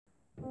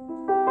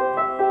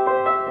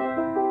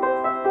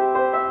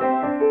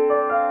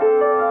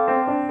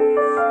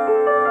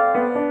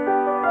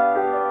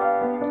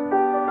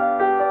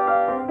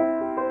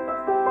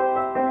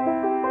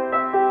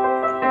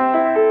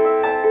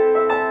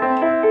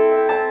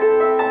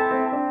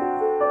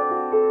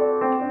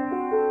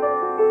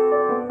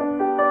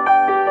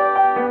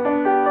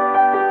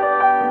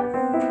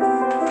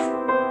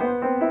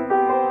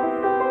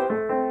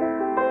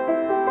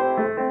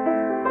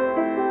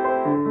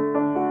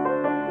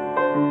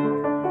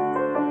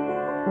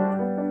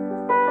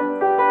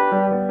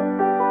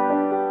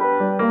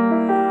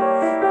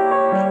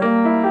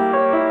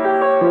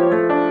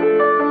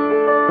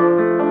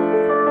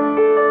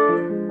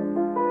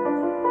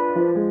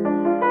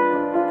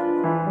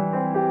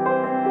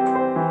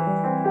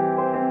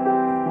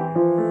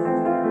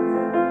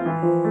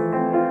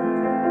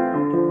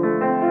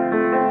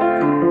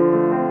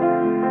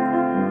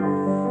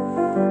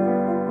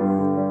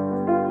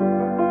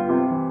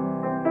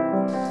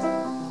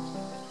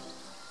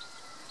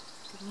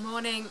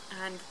morning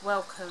and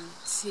welcome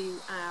to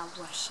our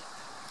worship.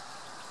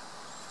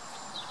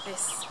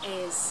 This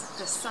is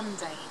the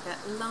Sunday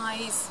that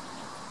lies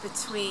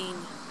between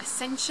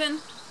Ascension,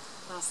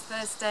 last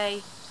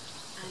Thursday,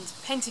 and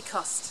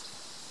Pentecost,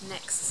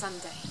 next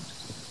Sunday.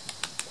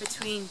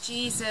 Between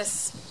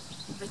Jesus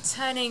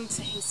returning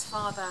to his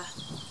Father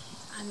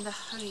and the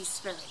Holy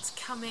Spirit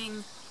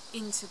coming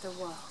into the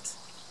world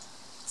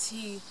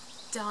to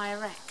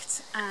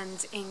direct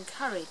and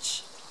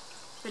encourage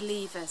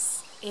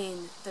believers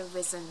in the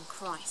risen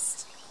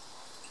Christ.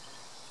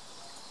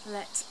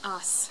 Let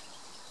us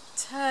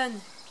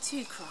turn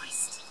to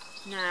Christ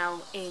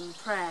now in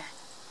prayer,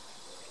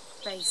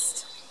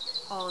 based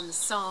on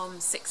Psalm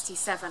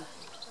 67.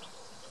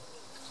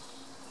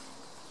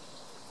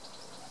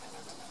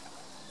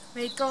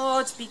 May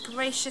God be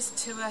gracious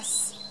to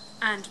us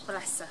and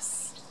bless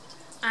us,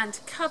 and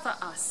cover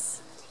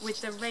us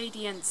with the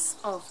radiance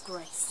of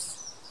grace.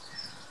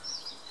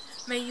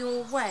 May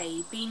your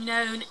way be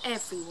known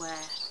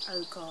everywhere,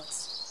 O God,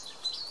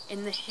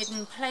 in the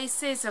hidden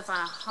places of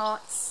our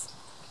hearts,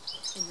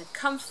 in the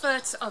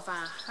comfort of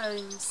our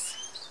homes,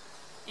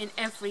 in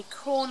every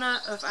corner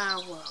of our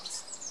world,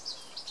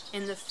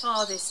 in the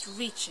farthest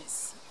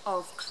reaches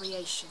of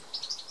creation.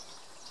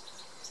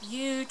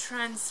 You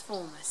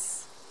transform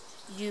us,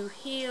 you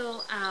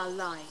heal our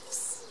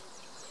lives,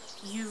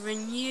 you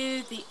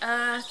renew the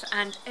earth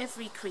and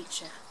every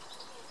creature.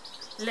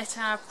 Let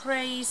our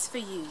praise for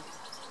you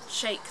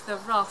shake the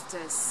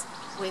rafters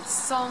with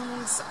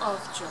songs of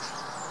joy.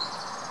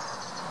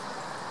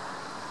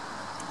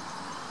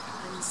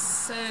 And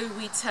so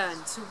we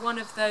turn to one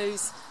of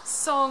those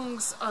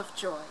songs of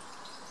joy,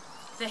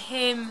 the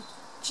hymn,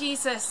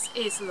 Jesus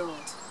is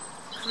Lord.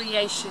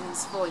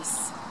 Creation's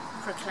voice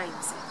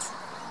proclaims it.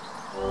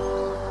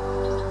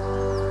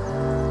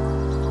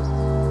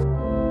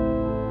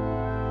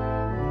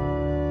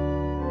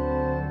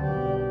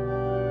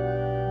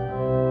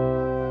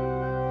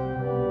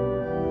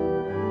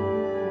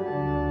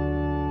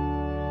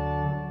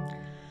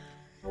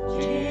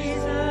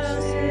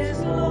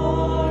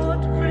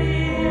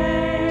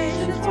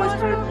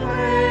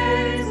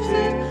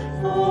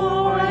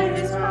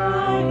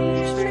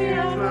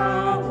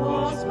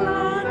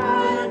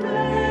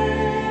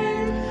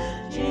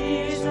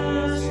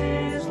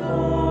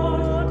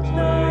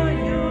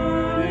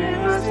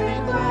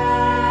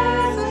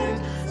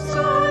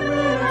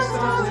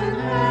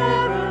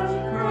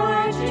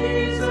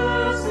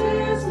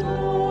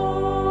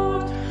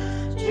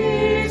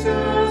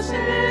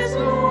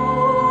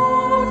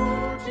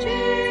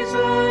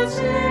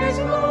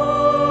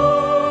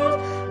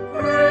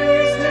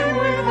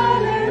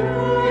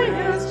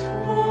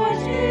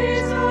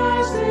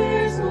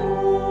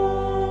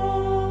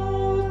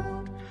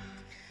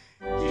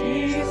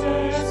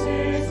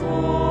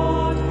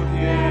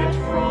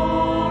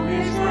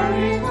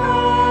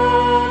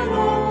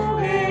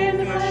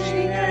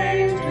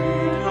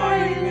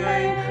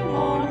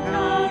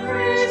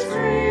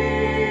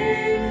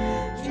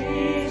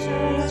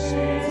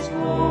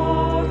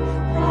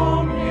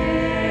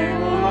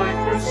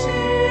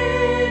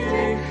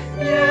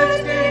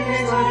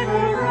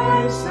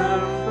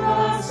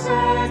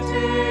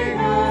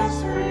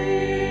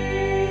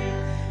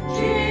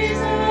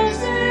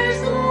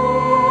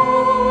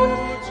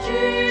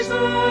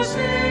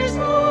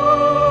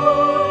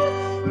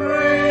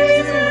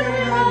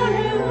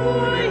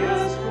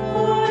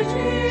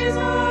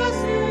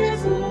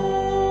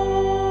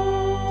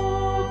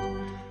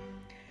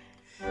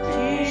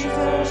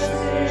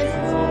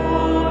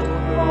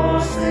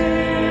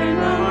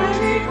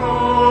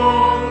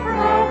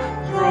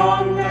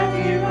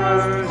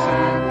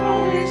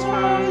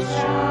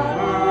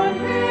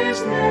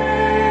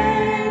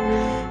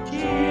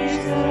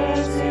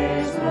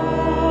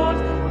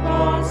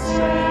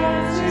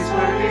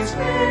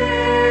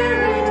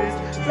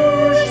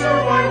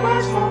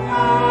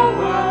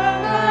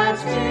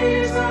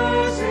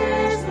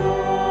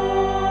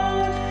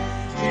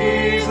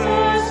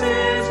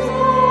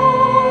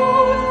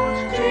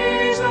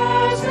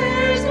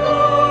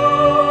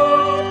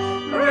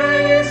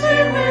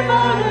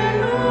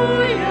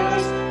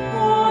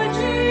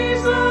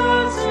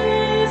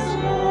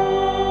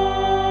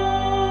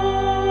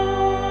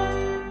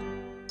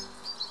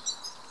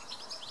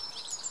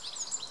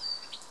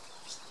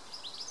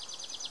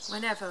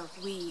 Whenever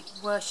we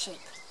worship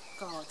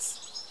God,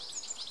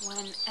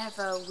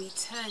 whenever we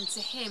turn to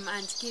him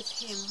and give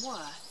him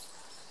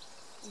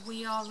worth,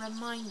 we are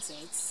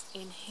reminded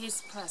in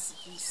his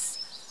presence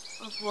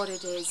of what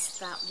it is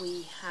that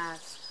we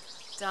have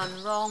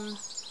done wrong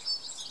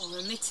or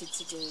omitted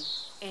to do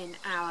in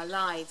our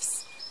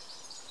lives.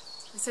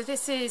 And so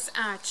this is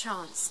our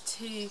chance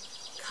to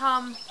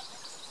come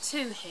to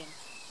him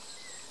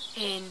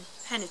in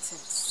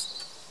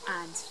penitence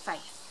and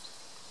faith.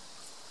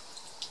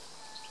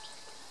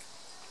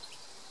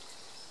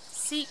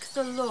 Seek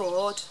the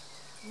Lord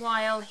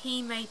while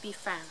he may be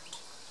found.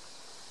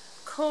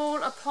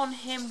 Call upon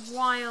him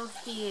while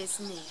he is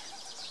near.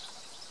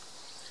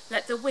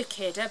 Let the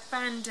wicked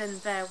abandon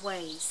their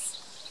ways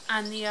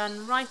and the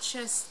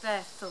unrighteous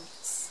their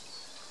thoughts.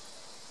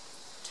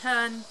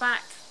 Turn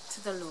back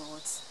to the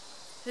Lord,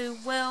 who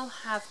will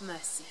have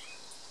mercy,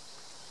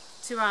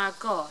 to our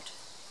God,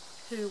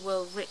 who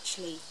will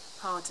richly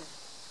pardon.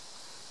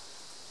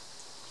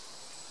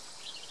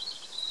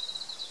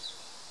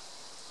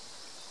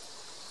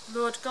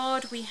 Lord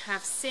God, we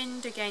have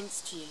sinned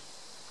against you.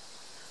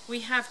 We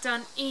have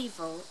done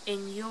evil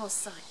in your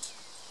sight.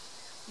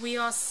 We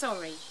are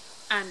sorry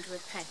and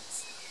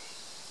repent.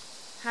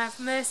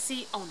 Have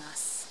mercy on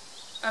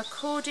us,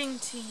 according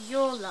to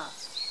your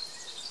love.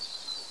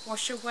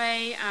 Wash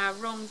away our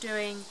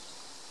wrongdoing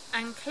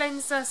and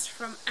cleanse us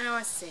from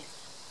our sin.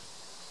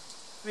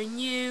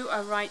 Renew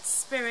a right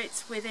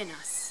spirit within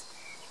us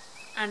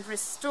and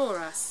restore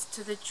us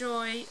to the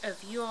joy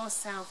of your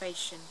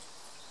salvation.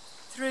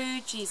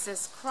 Through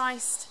Jesus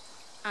Christ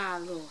our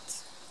Lord.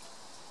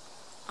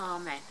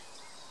 Amen.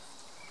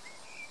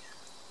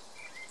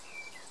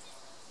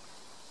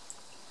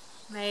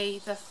 May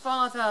the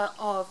Father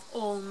of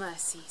all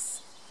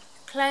mercies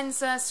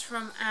cleanse us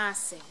from our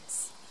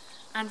sins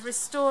and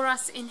restore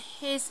us in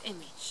his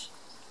image,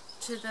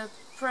 to the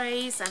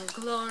praise and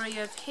glory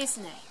of his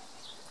name,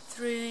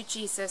 through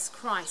Jesus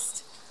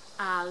Christ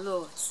our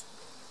Lord.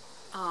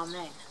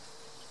 Amen.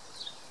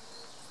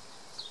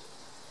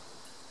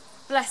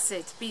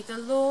 Blessed be the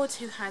Lord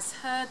who has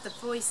heard the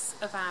voice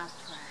of our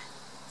prayer.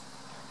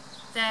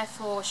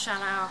 Therefore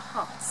shall our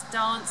hearts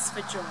dance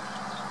for joy,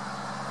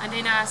 and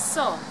in our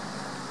song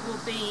will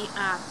be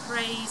our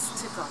praise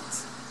to God.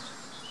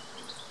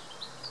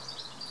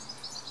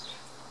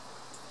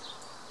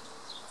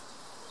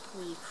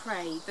 We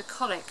pray the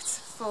collect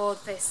for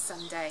this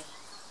Sunday.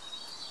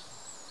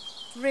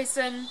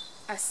 Risen,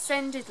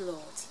 ascended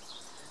Lord,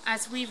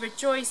 as we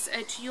rejoice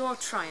at your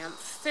triumph,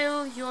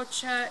 fill your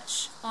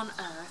church on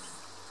earth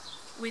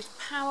with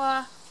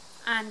power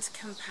and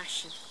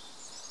compassion,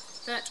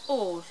 that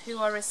all who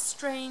are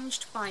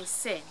estranged by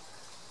sin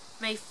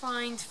may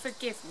find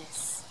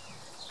forgiveness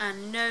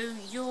and know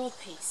your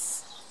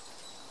peace,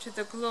 to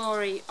the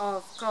glory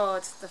of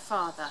God the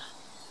Father.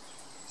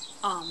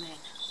 Amen.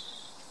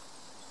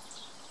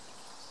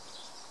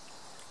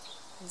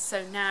 And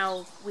so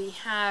now we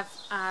have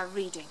our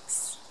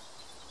readings.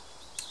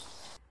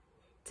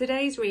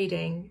 Today's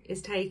reading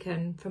is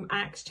taken from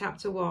Acts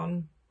chapter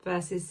 1,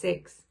 verses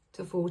 6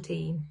 to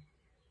 14.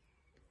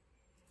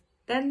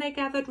 Then they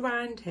gathered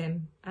round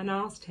him and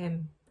asked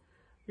him,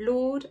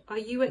 Lord, are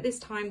you at this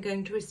time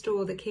going to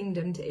restore the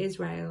kingdom to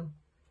Israel?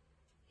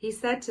 He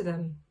said to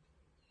them,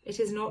 It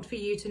is not for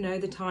you to know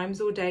the times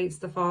or dates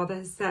the Father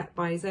has set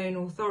by his own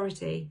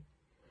authority,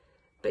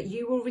 but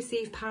you will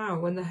receive power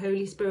when the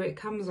Holy Spirit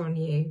comes on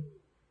you,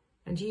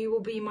 and you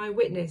will be my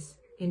witness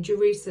in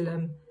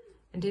Jerusalem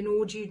and in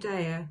all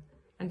Judea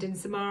and in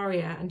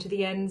Samaria and to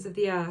the ends of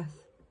the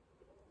earth.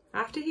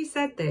 After he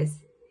said this,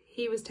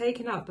 he was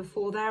taken up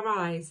before their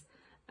eyes,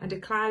 and a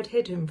cloud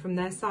hid him from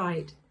their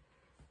sight.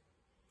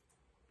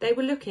 They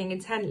were looking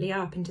intently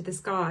up into the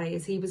sky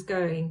as he was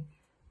going,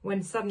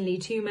 when suddenly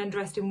 2 men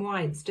dressed in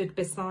white stood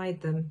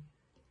beside them.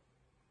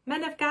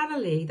 Men of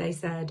Galilee, they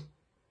said,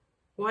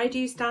 why do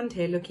you stand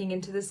here looking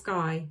into the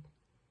sky?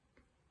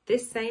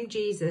 This same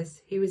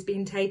Jesus, who has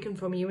been taken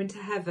from you into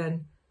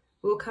heaven,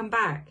 will come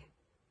back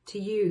to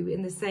you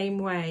in the same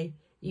way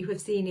you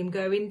have seen him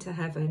go into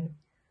heaven.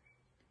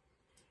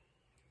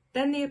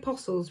 Then the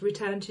apostles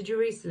returned to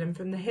Jerusalem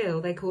from the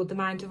hill they called the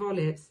Mount of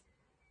Olives,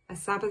 a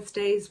Sabbath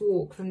day's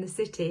walk from the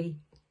city.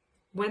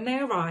 When they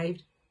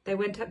arrived, they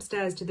went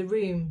upstairs to the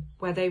room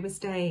where they were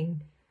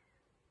staying.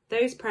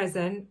 Those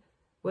present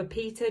were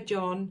Peter,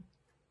 John,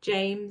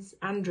 James,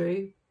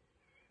 Andrew,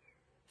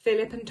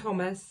 Philip and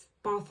Thomas,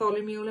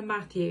 Bartholomew and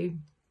Matthew,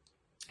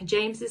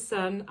 James's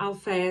son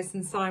Alphaeus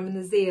and Simon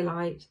the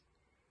Zealite,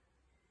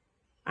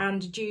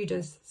 and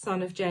Judas,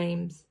 son of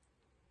James.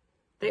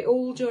 They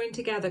all joined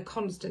together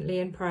constantly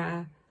in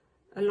prayer,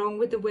 along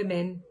with the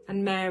women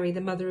and Mary,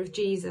 the mother of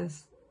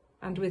Jesus,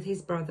 and with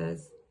his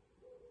brothers.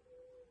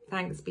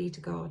 Thanks be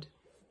to God.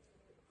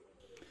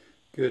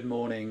 Good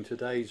morning.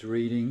 Today's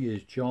reading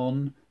is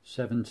John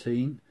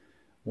 17,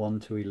 1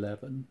 to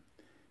 11.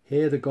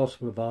 Hear the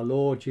gospel of our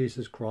Lord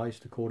Jesus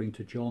Christ according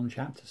to John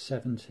chapter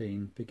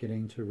 17,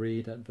 beginning to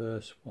read at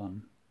verse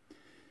 1.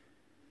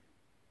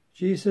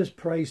 Jesus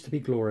prays to be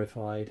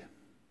glorified.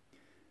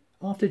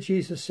 After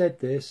Jesus said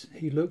this,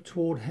 he looked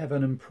toward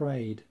heaven and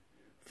prayed,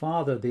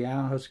 Father, the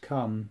hour has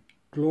come.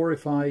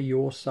 Glorify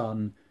your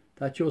Son,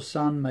 that your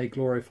Son may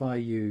glorify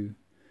you.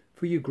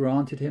 For you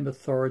granted him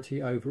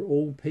authority over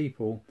all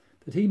people,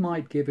 that he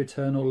might give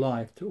eternal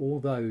life to all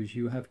those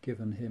you have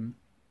given him.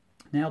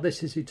 Now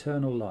this is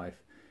eternal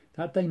life,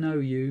 that they know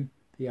you,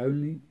 the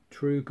only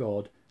true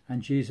God,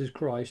 and Jesus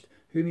Christ,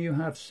 whom you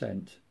have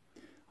sent.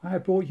 I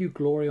have brought you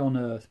glory on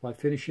earth by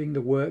finishing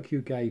the work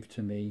you gave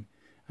to me.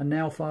 And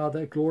now,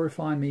 Father,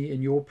 glorify me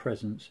in your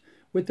presence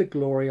with the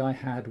glory I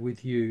had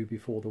with you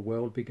before the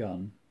world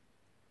begun.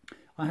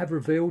 I have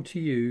revealed to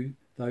you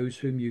those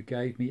whom you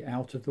gave me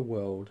out of the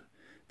world.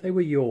 They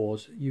were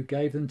yours, you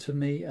gave them to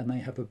me, and they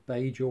have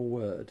obeyed your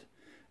word.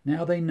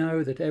 Now they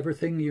know that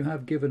everything you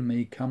have given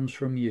me comes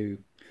from you,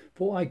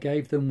 for I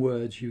gave them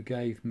words you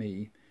gave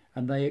me,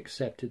 and they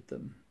accepted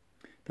them.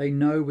 They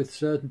know with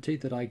certainty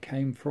that I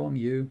came from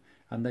you,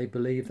 and they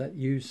believe that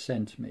you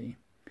sent me.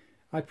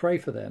 I pray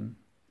for them.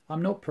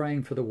 I'm not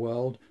praying for the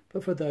world,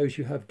 but for those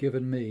you have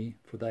given me,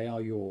 for they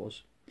are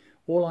yours.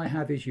 All I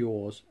have is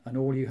yours, and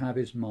all you have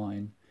is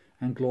mine,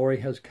 and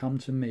glory has come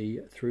to me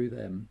through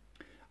them.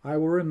 I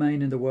will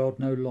remain in the world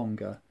no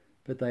longer,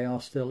 but they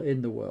are still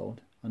in the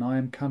world, and I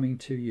am coming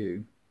to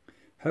you.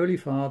 Holy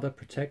Father,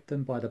 protect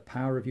them by the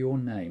power of your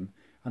name,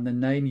 and the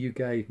name you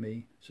gave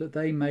me, so that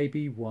they may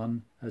be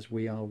one as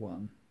we are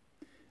one.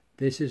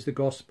 This is the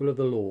gospel of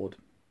the Lord.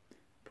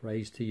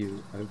 Praise to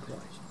you, O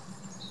Christ.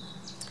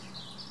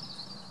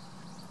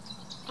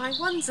 I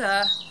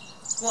wonder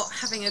what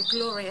having a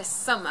glorious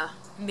summer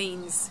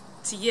means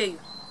to you.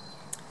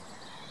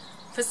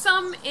 For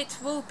some, it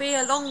will be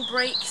a long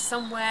break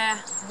somewhere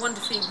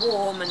wonderfully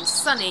warm and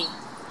sunny.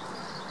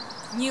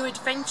 New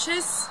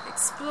adventures,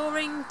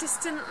 exploring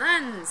distant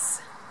lands,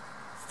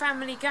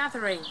 family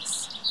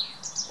gatherings,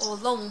 or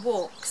long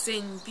walks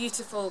in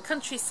beautiful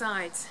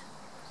countryside.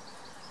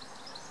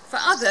 For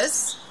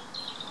others,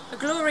 a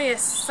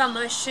glorious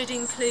summer should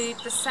include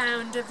the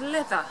sound of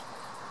leather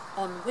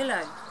on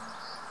willow,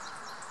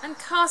 and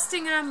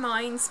casting our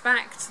minds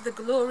back to the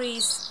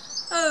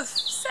glories of,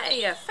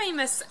 say, a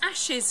famous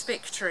Ashes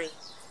victory,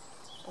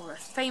 or a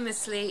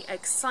famously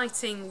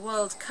exciting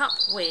World Cup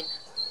win.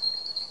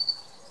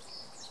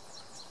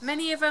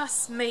 Many of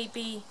us may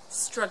be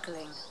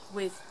struggling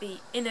with the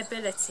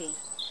inability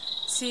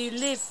to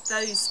live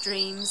those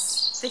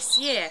dreams this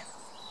year,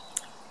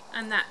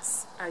 and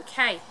that's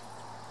okay.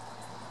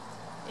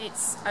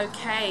 It's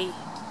okay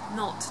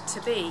not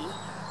to be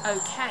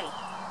okay.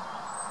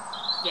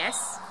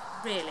 Yes,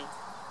 really.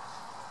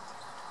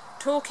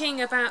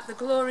 Talking about the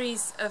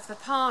glories of the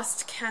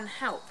past can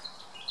help,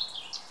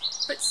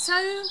 but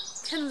so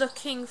can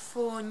looking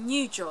for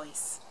new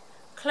joys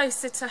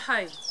closer to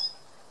home,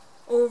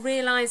 or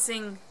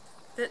realising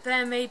that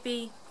there may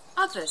be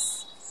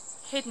others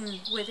hidden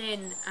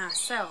within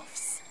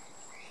ourselves.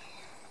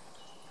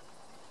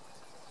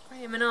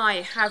 Graham and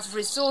I have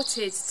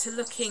resorted to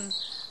looking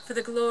for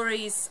the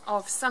glories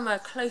of summer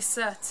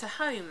closer to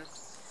home,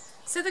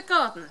 so the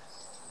garden,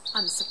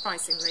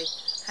 unsurprisingly,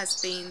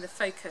 has been the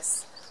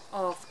focus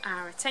of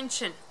our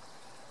attention.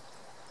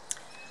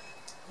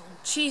 On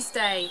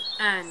Tuesday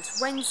and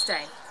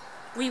Wednesday,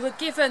 we were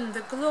given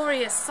the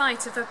glorious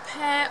sight of a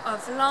pair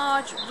of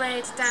large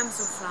red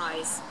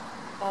damselflies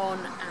on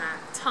our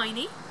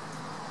tiny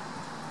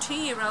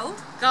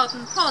 2-year-old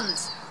garden pond.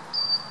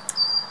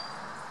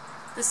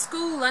 The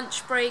school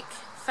lunch break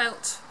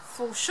felt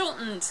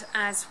foreshortened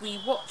as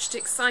we watched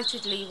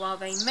excitedly while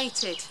they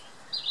mated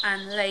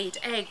and laid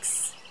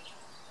eggs.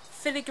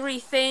 Filigree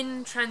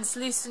thin,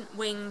 translucent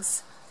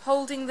wings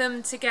holding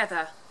them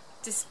together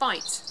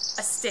despite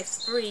a stiff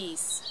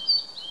breeze.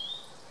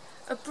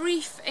 A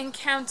brief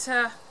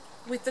encounter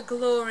with the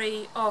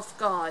glory of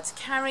God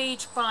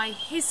carried by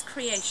his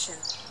creation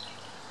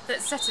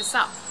that set us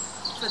up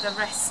for the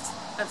rest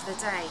of the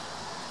day.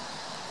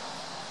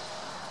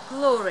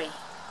 Glory.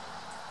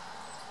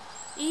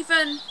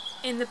 Even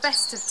in the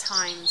best of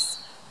times,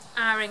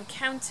 our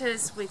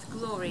encounters with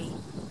glory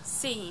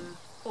seem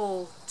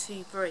all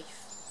too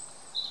brief.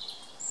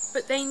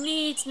 But they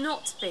need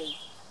not be,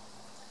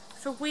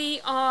 for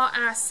we are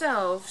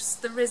ourselves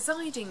the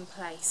residing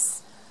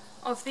place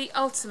of the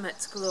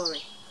ultimate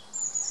glory,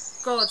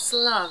 God's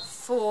love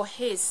for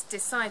his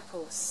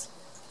disciples.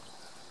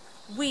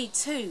 We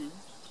too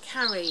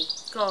carry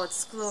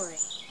God's glory.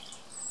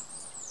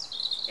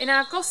 In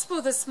our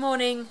Gospel this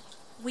morning,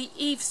 we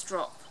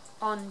eavesdrop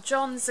on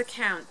John's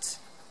account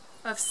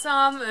of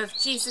some of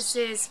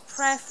Jesus'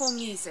 prayerful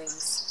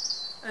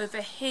musings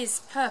over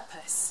his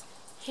purpose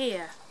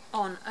here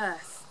on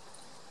earth,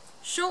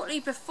 shortly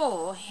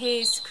before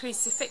his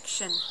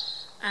crucifixion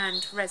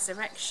and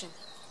resurrection.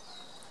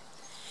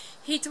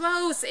 He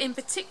dwells in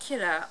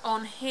particular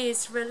on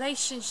his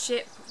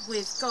relationship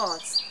with God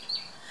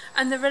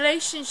and the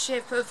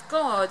relationship of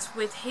God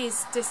with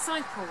his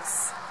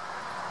disciples.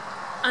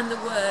 And the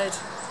word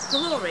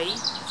glory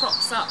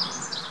crops up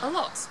a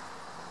lot.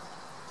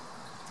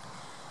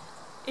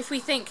 If we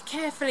think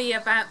carefully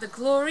about the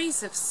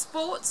glories of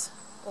sport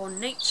or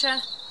nature,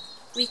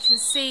 we can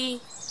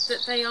see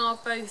that they are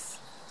both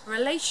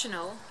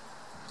relational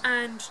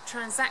and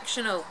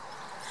transactional.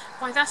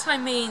 By that I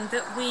mean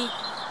that we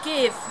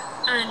give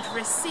and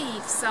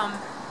receive some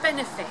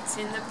benefit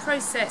in the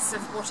process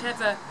of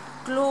whatever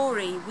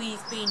glory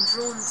we've been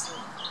drawn to.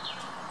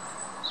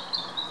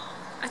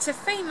 At a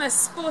famous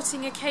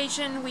sporting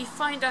occasion, we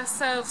find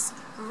ourselves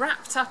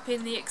wrapped up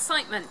in the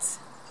excitement,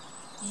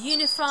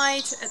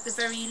 unified at the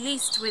very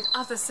least with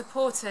other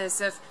supporters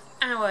of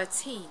our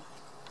team,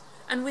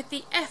 and with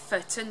the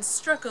effort and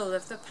struggle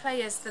of the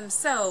players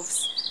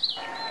themselves,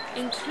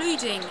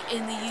 including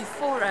in the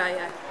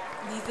euphoria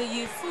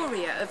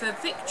of a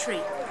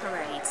victory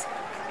parade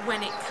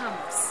when it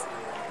comes.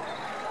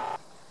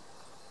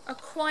 A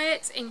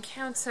quiet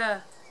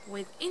encounter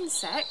with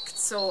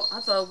insects or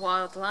other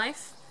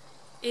wildlife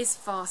is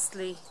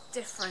vastly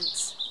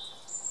different.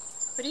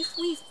 But if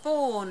we've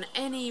borne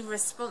any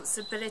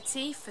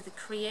responsibility for the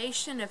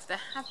creation of the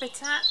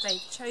habitat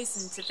they've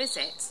chosen to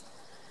visit,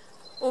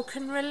 or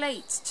can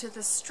relate to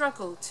the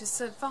struggle to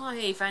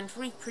survive and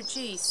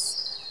reproduce,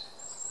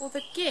 or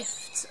the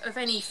gift of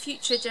any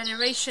future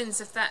generations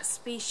of that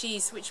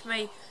species which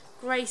may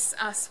grace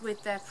us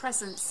with their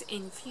presence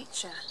in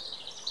future,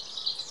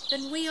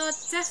 then we are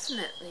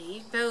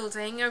definitely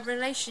building a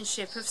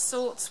relationship of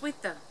sorts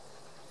with them.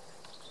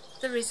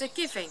 There is a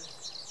giving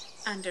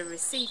and a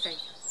receiving.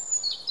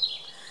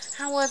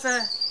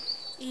 However,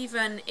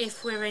 even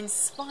if we're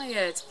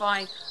inspired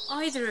by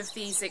either of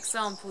these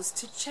examples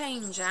to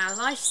change our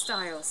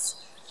lifestyles,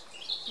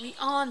 we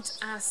aren't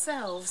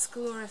ourselves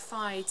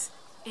glorified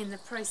in the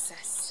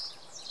process.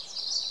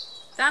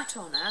 That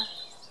honour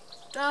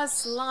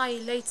does lie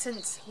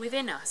latent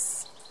within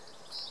us,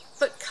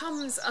 but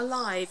comes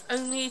alive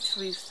only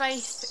through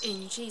faith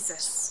in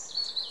Jesus,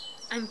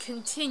 and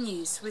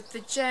continues with the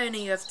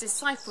journey of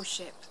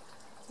discipleship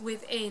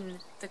within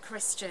the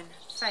Christian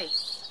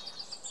faith.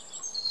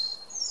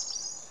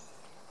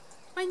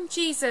 When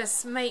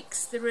Jesus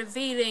makes the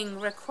revealing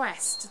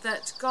request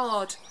that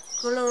God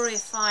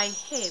glorify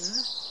him,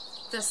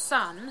 the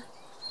Son,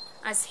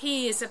 as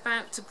he is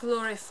about to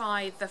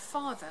glorify the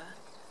Father,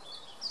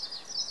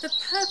 the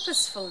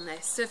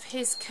purposefulness of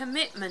his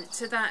commitment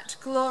to that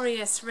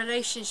glorious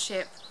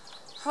relationship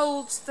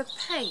holds the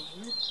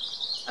pain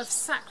of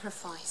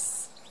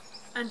sacrifice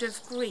and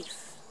of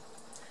grief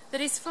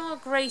that is far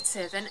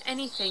greater than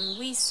anything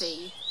we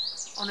see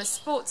on a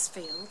sports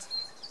field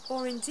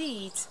or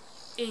indeed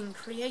in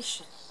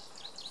creation.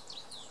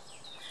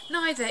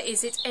 Neither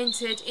is it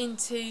entered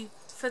into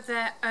for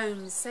their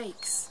own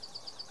sakes,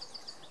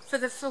 for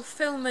the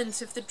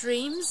fulfilment of the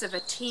dreams of a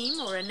team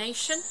or a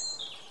nation,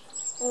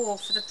 or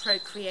for the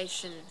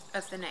procreation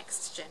of the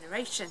next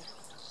generation.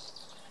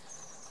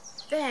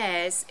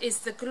 Theirs is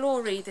the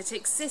glory that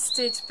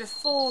existed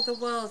before the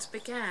world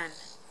began,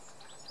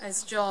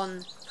 as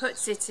John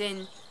puts it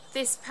in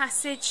this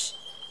passage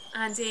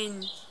and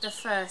in the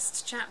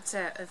first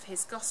chapter of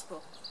his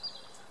Gospel.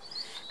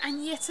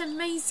 And yet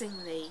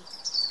amazingly,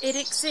 it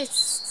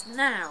exists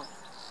now,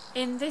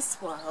 in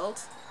this world,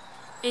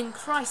 in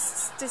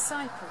Christ's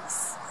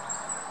disciples,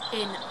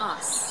 in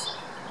us.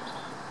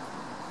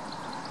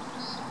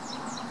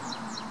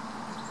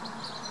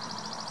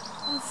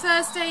 On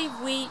Thursday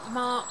we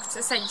marked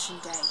Ascension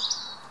Day,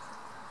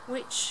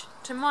 which,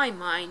 to my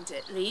mind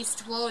at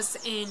least, was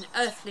in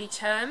earthly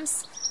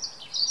terms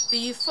the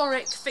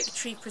euphoric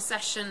victory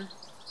procession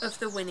of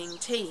the winning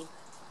team,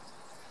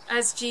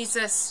 as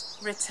Jesus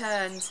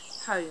returned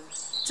home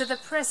to the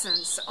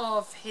presence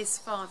of his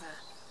Father.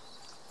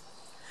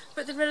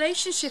 But the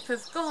relationship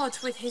of God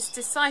with his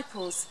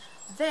disciples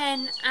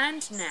then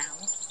and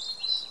now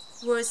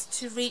was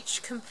to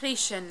reach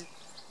completion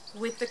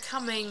with the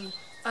coming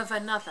of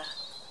another,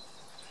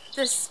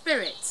 the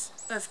Spirit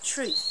of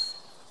truth,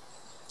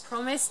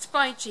 promised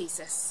by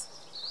Jesus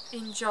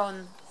in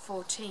John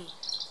 14,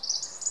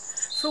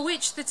 for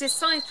which the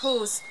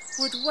disciples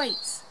would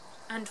wait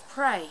and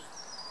pray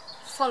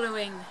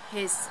following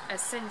his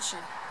ascension.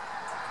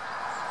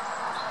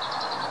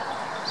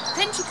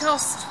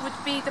 Pentecost would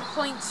be the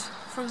point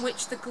from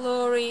which the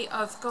glory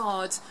of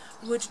God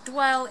would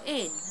dwell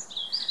in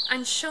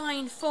and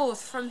shine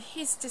forth from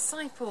his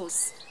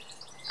disciples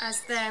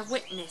as their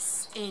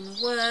witness in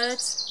word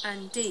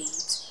and deed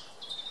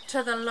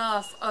to the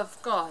love of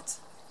God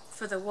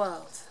for the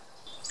world.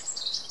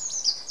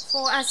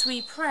 For as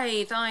we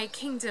pray, thy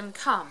kingdom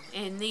come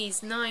in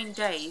these 9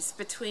 days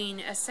between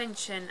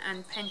Ascension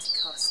and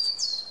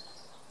Pentecost,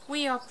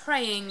 we are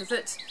praying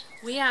that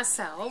we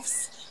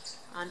ourselves,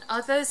 and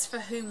others for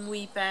whom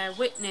we bear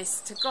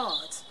witness to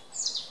God,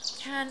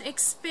 can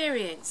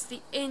experience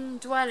the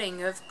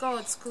indwelling of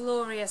God's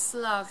glorious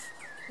love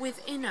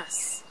within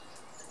us,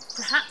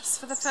 perhaps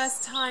for the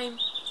first time,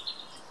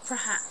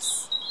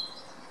 perhaps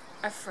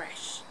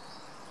afresh.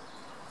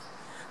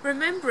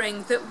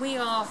 Remembering that we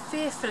are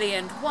fearfully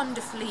and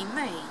wonderfully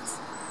made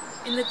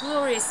in the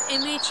glorious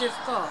image of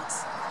God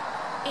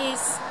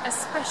is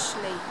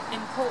especially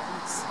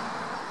important.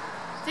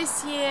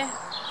 This year,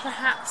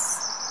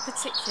 perhaps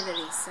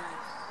particularly so.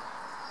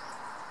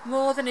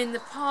 More than in the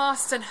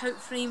past, and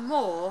hopefully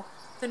more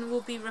than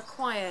will be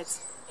required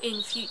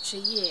in future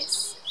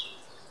years.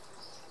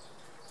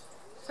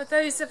 For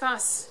those of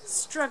us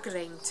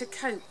struggling to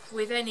cope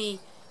with any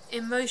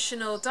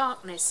emotional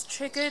darkness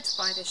triggered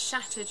by the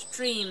shattered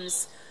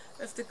dreams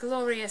of the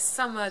glorious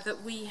summer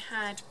that we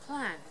had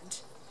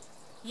planned,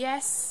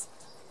 yes,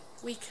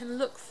 we can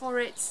look for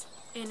it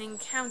in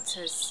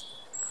encounters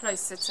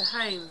closer to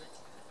home.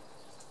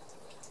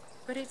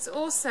 But it's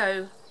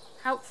also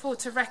helpful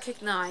to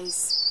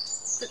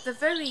recognise that the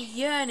very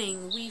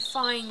yearning we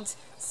find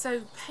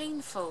so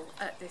painful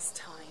at this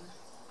time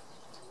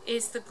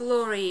is the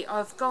glory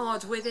of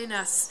God within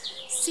us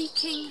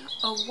seeking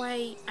a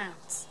way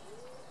out.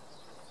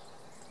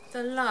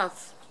 The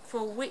love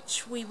for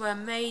which we were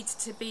made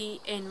to be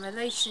in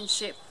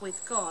relationship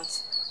with God,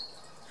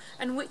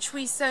 and which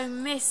we so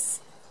miss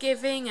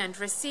giving and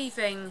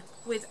receiving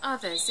with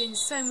others in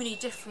so many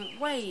different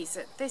ways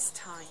at this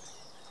time,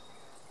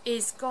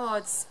 is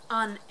God's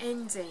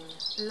unending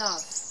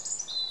love.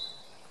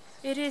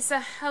 It is a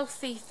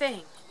healthy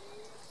thing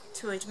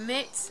to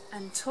admit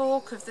and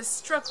talk of the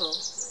struggle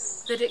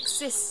that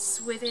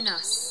exists within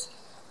us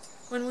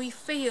when we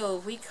feel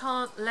we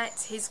can't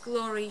let His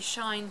glory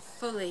shine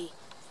fully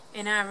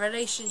in our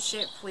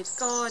relationship with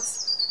God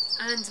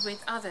and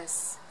with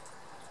others,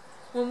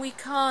 when we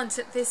can't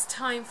at this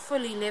time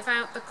fully live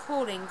out the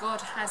calling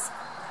God has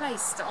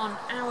placed on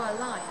our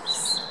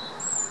lives.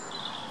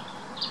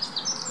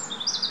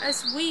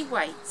 As we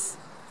wait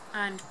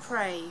and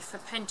pray for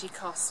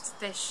Pentecost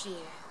this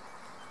year,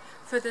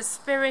 for the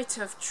Spirit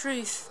of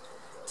truth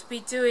to be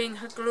doing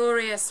her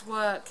glorious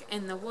work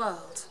in the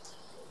world,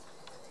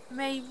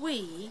 may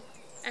we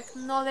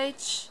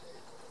acknowledge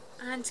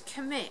and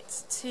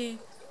commit to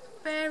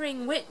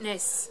bearing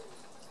witness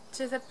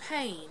to the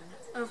pain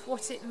of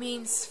what it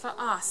means for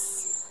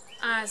us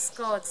as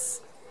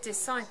God's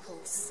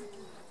disciples.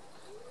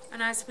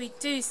 And as we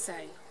do so,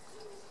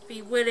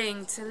 be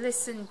willing to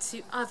listen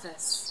to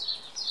others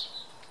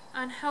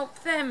and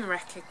help them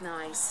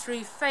recognise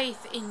through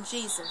faith in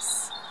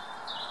Jesus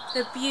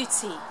the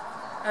beauty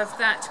of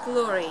that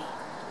glory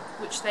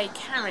which they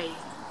carry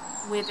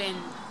within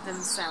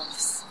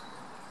themselves.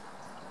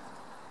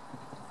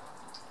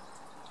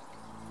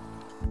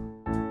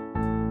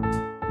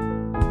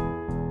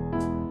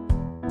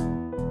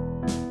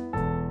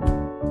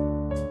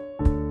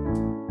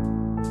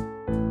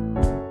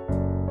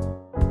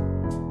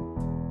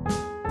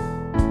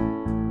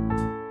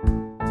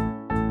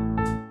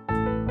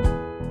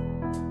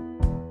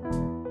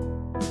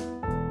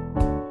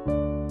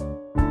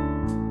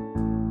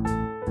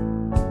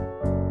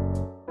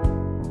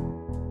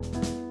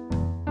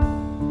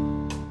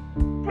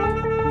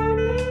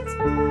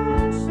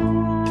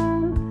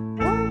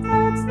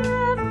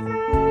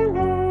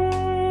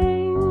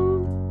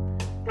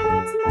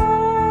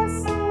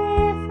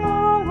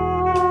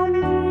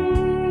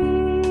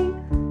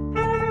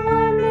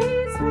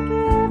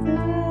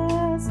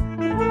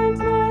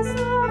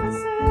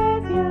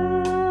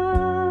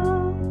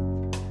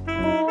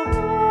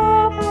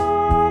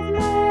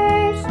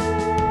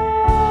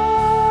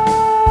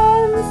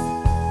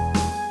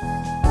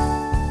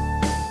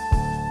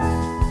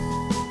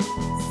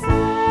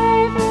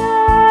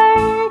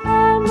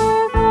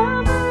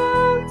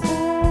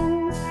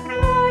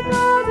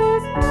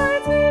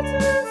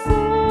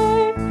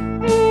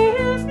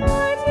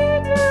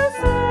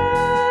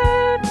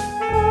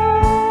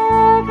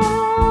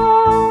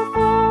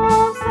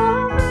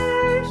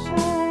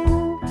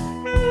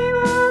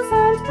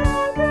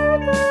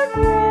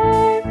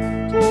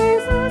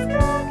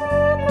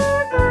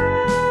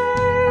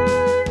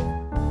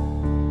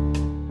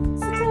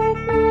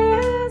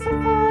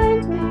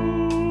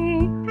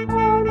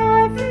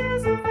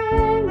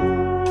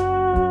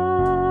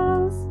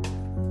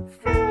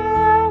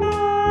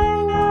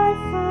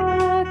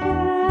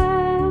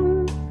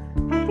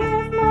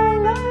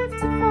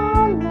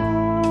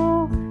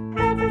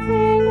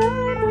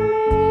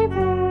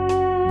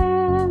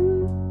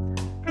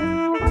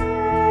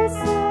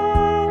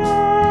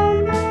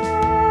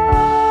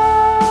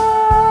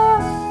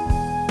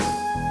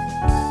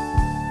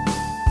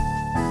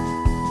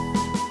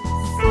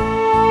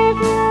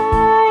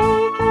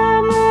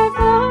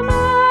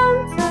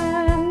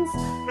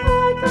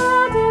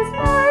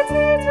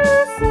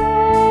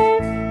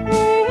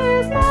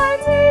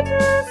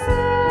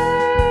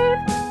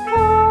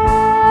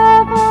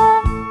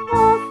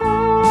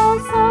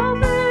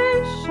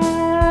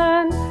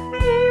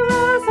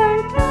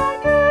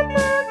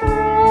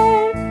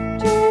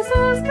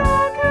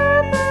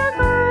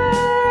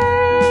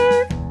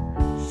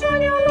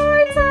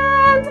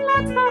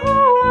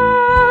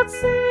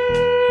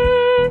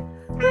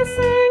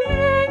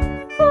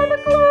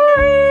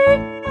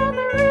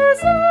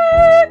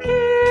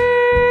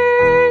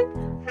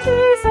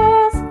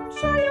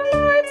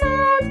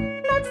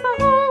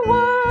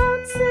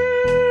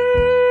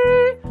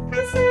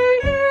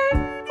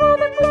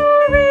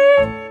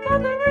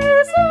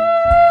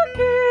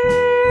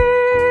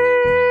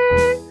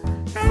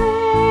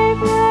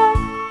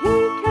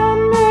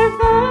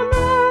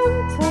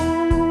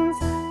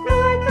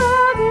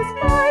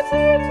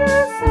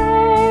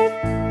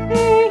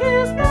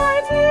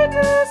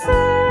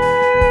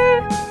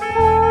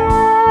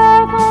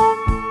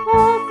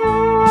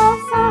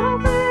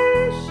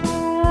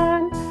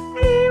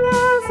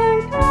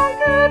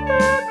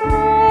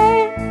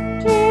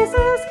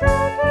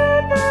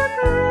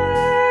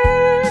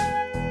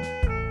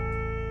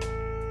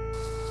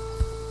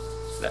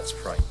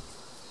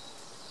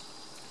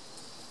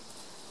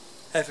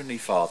 Heavenly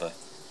Father,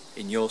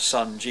 in your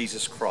Son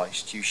Jesus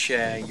Christ, you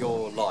share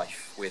your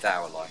life with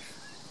our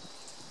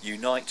life.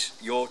 Unite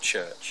your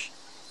church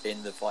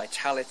in the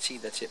vitality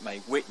that it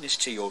may witness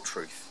to your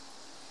truth.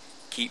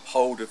 Keep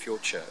hold of your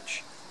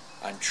church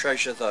and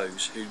treasure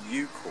those whom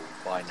you call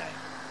by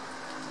name.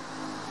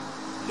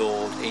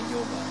 Lord, in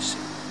your mercy,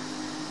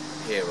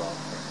 hear our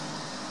prayer.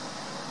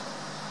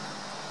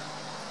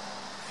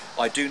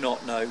 I do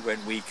not know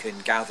when we can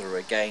gather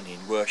again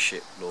in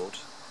worship, Lord.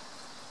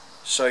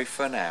 So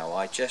for now,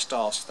 I just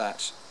ask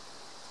that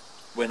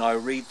when I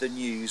read the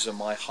news and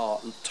my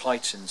heart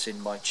tightens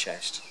in my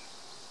chest,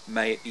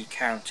 may it be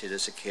counted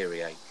as a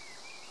Kyrie.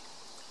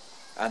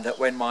 And that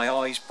when my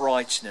eyes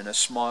brighten and a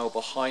smile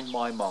behind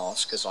my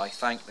mask as I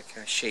thank the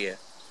cashier,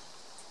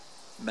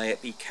 may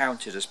it be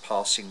counted as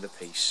passing the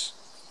peace.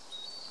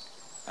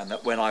 And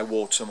that when I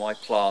water my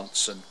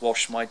plants and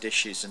wash my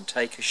dishes and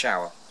take a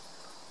shower,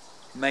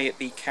 may it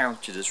be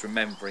counted as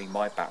remembering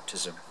my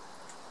baptism.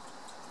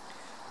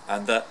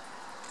 And that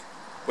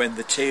when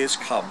the tears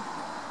come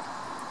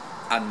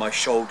and my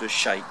shoulders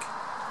shake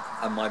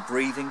and my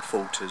breathing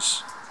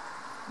falters,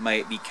 may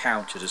it be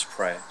counted as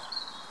prayer.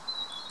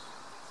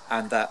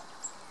 And that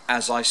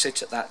as I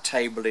sit at that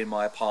table in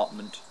my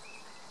apartment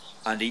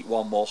and eat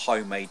one more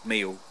homemade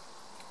meal,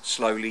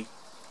 slowly,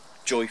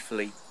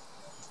 joyfully,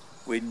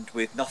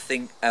 with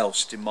nothing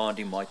else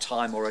demanding my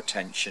time or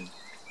attention,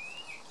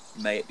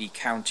 may it be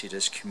counted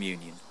as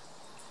communion.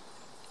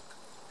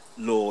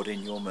 Lord,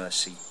 in your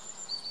mercy,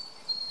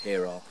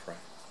 hear our prayer.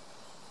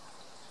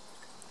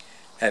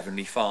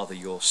 Heavenly Father,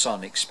 your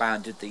Son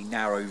expanded the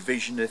narrow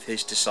vision of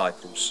his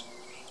disciples,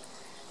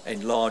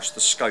 enlarged the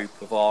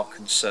scope of our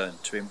concern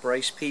to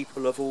embrace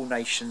people of all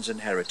nations and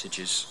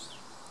heritages.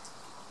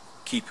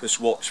 Keep us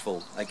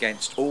watchful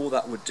against all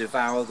that would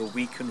devour the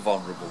weak and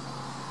vulnerable.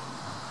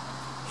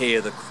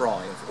 Hear the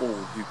cry of all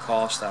who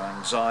cast their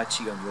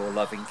anxiety on your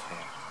loving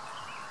care.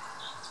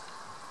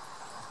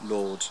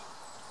 Lord,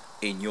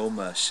 in your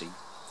mercy,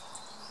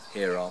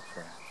 hear our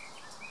prayer.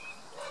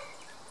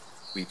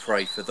 We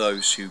pray for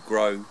those who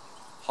grow,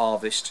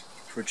 harvest,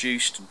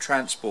 produce and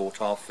transport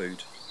our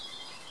food,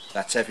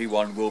 that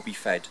everyone will be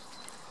fed.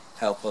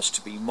 Help us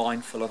to be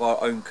mindful of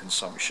our own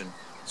consumption,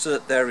 so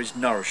that there is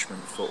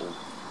nourishment for all.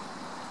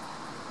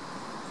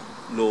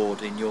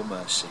 Lord, in your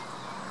mercy,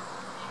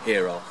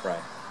 hear our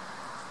prayer.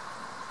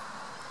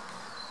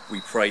 We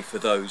pray for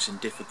those in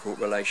difficult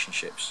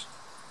relationships.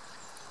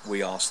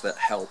 We ask that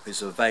help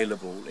is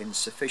available in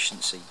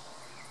sufficiency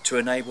to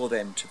enable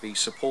them to be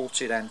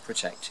supported and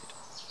protected.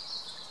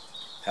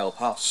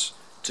 Help us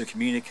to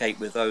communicate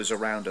with those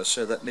around us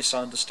so that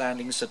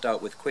misunderstandings are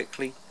dealt with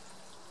quickly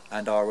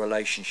and our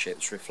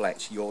relationships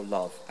reflect your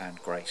love and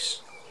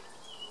grace.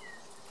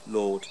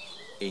 Lord,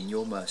 in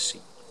your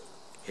mercy,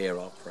 hear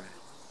our prayer.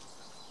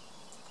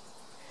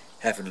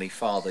 Heavenly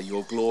Father,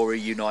 your glory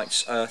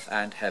unites earth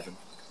and heaven.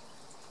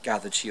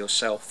 Gather to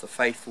yourself the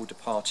faithful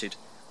departed.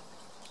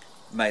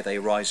 May they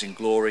rise in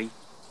glory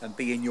and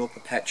be in your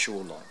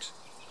perpetual light.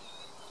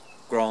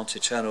 Grant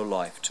eternal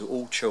life to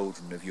all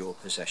children of your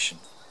possession.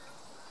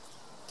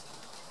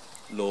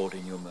 Lord,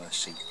 in your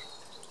mercy,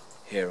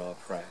 hear our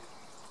prayer.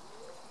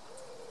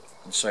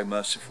 And so,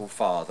 merciful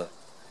Father,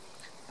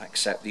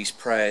 accept these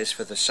prayers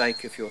for the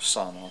sake of your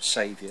Son, our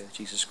Saviour,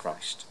 Jesus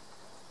Christ.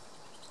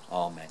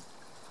 Amen.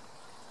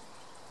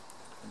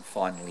 And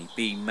finally,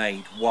 be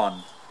made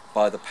one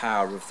by the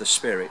power of the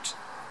Spirit,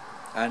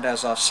 and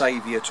as our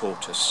Saviour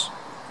taught us,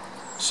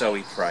 so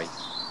we pray.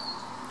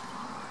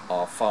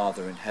 Our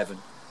Father in heaven,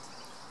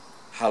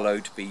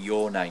 hallowed be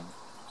your name.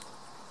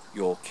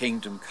 Your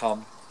kingdom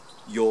come,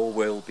 your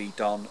will be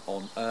done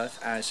on earth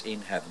as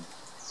in heaven.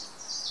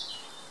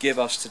 Give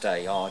us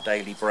today our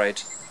daily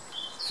bread.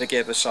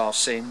 Forgive us our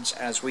sins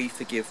as we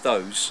forgive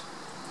those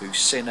who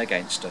sin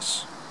against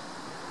us.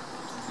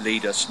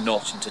 Lead us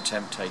not into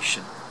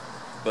temptation,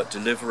 but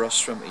deliver us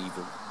from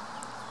evil.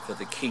 For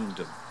the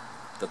kingdom,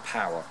 the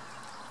power,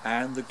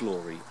 and the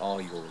glory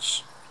are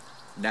yours,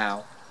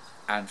 now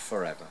and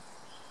forever.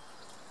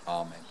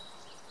 Amen.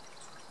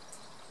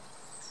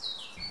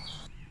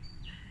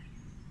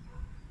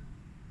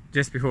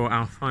 Just before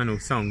our final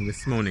song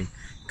this morning,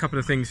 a couple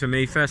of things for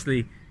me.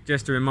 Firstly,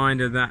 just a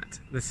reminder that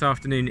this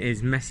afternoon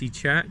is Messy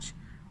Church.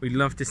 We'd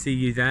love to see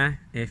you there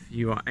if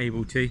you are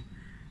able to.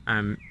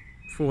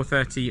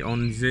 4:30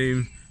 on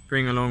Zoom.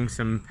 Bring along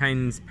some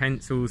pens,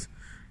 pencils,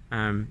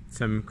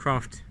 some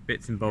craft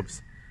bits and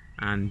bobs,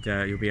 and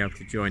you'll be able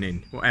to join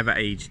in. Whatever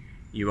age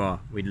you are,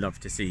 we'd love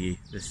to see you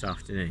this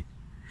afternoon.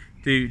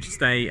 Do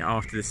stay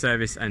after the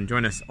service and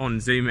join us on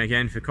Zoom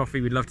again for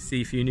coffee. We'd love to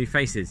see a few new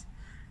faces.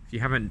 If you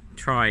haven't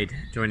tried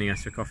joining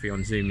us for coffee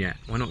on Zoom yet,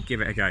 why not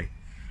give it a go?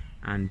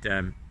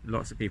 And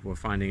lots of people are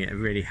finding it a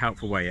really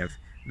helpful way of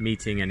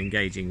meeting and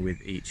engaging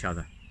with each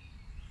other.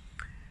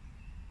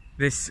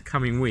 This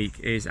coming week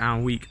is our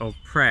week of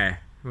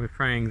prayer. We're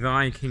praying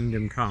thy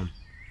kingdom come,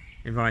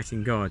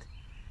 inviting God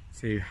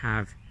to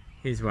have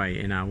his way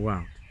in our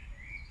world.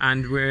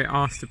 And we're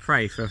asked to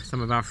pray for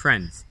some of our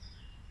friends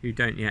who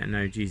don't yet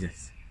know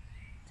Jesus,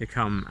 to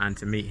come and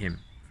to meet him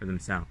for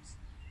themselves.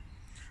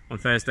 On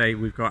Thursday,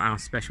 we've got our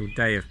special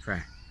day of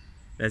prayer.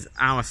 There's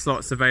hour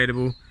slots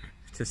available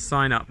to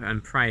sign up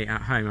and pray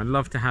at home. I'd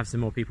love to have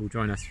some more people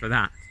join us for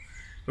that.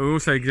 But we're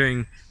also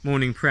doing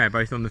morning prayer,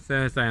 both on the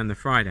Thursday and the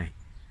Friday.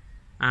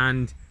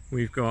 And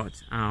we've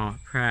got our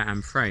prayer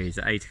and praise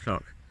at 8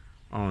 o'clock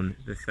on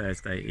the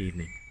Thursday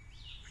evening.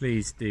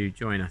 please do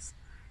join us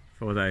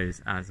for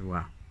those as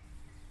well.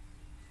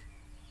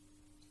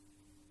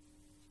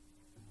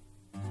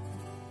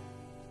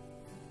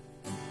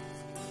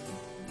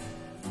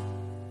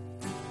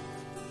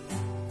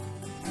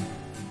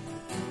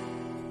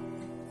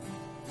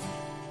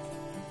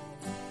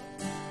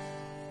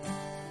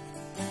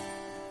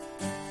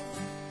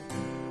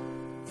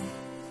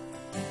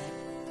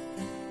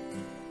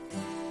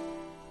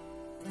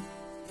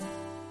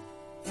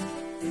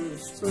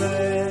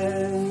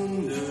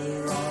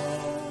 Splendor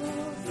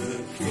of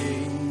the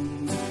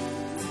King,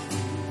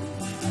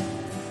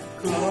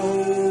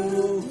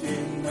 clothed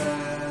in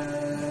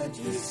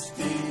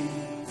majesty,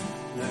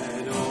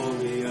 let all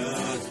the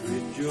earth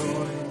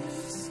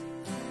rejoice,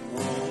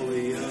 all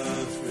the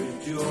earth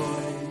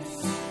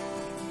rejoice.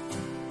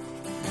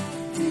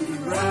 He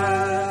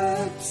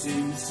wraps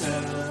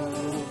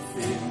himself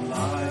in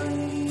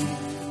light,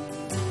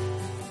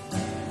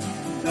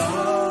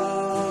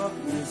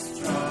 darkness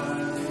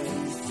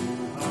tries to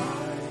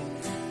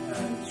hide,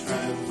 and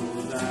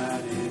trembles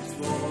at his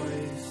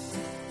voice,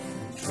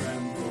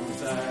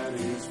 trembles at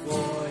his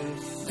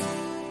voice.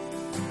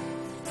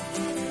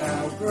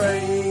 How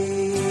great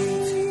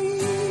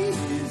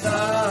is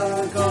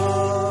our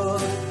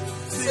God,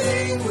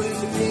 sing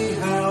with me,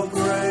 how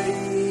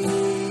great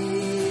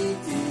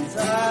is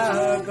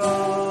our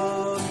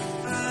God,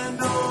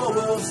 and all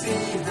will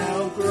see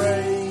how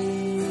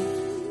great,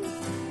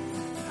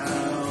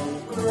 how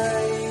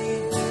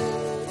great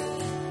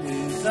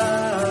is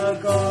our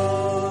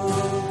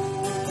God.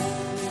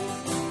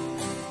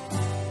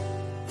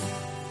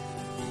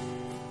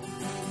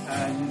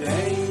 And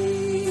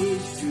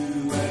age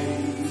to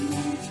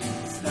age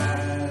he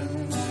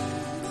stands,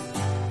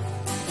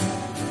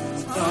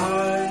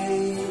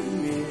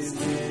 time is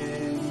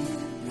in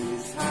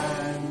his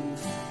hand,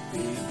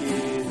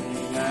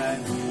 beginning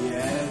and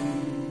the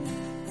end,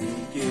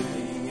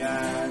 beginning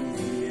and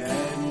the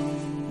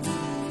end.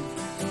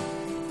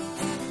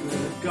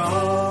 The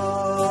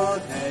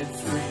Godhead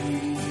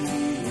three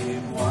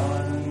in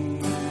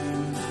one,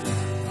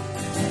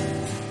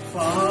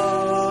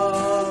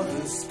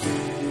 Father,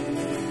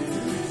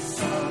 Spirit,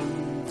 Son,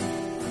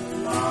 the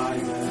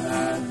Lion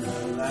and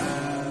the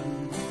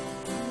Lamb,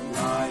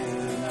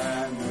 Lion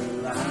and the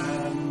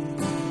Lamb.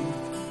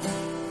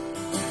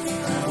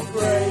 How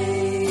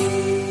great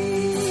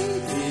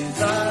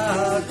is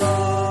our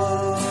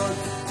God,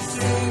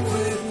 sing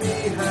with me,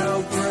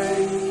 how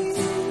great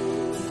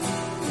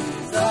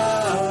is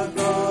our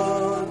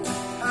God,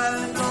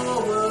 and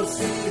all will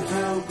see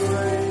how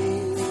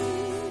great,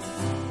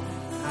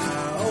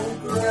 how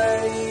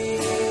great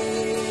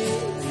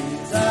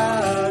is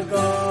our God.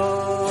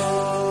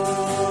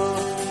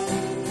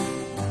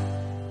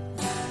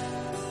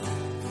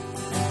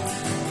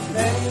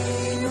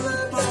 Name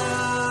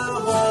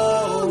above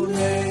all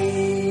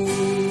names,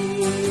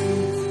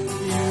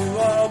 you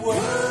are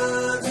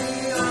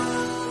worthy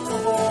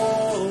of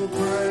all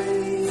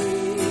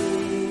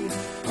praise.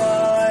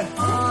 My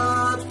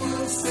heart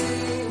will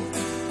sing,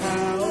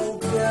 how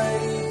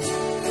great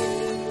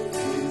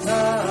is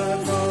our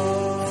God.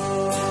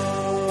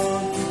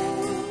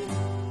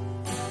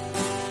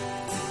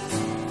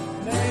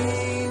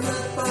 Name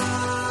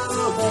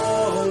above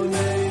all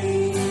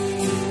names,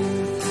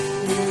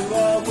 you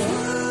are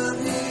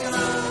worthy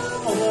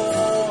of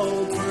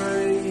all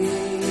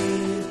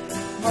praise.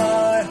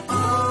 My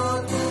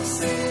heart will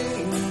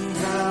sing,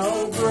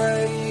 how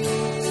great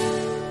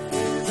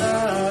is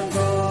our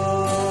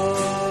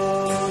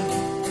God.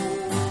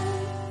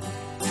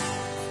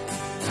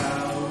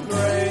 How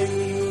great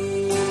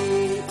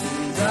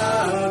is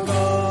our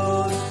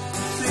God,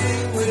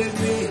 sing with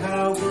me,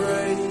 how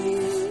great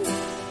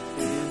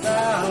is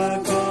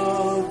our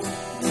God.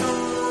 You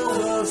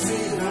will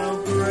see how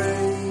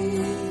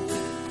great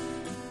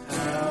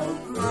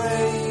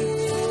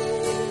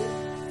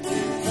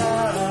is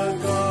our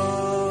God.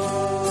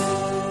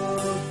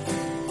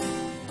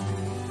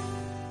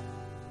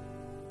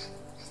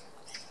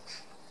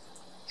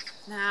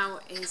 Now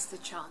is the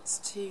chance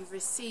to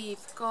receive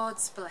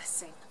God's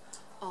blessing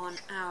on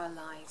our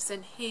lives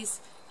and his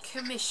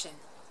commission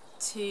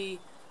to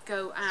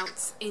go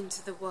out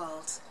into the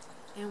world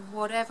in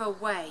whatever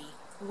way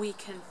we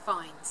can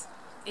find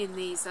in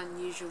these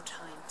unusual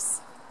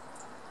times.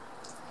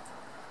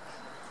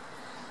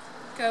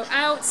 Go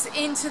out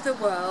into the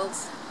world,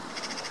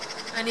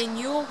 and in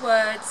your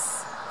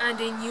words and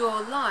in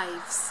your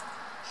lives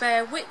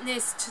bear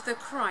witness to the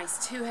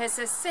Christ who has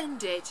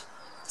ascended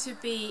to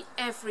be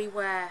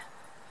everywhere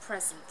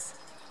present.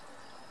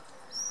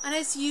 And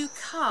as you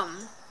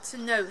come to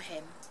know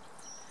him,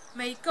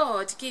 may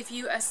God give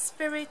you a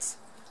spirit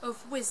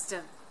of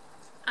wisdom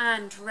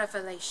and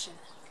revelation.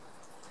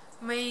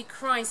 May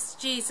Christ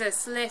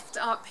Jesus lift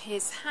up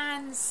his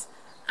hands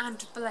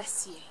and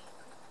bless you.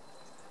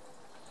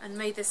 And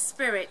may the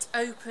Spirit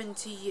open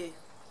to you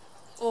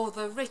all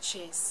the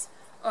riches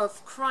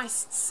of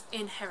Christ's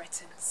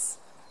inheritance.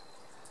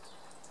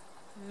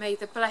 May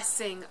the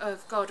blessing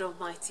of God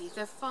Almighty,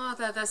 the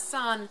Father, the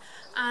Son,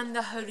 and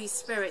the Holy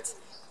Spirit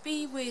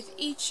be with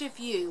each of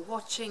you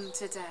watching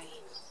today,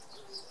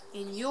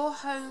 in your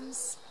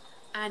homes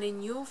and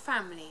in your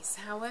families,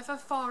 however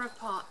far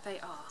apart they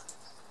are,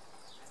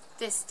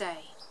 this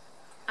day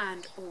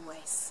and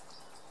always.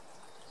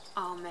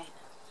 Amen.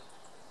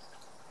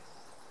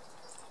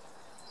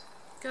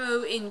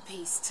 Go in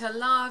peace to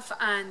love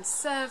and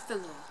serve the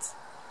Lord.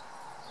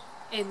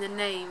 In the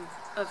name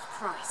of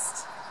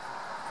Christ.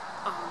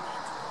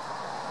 Amen.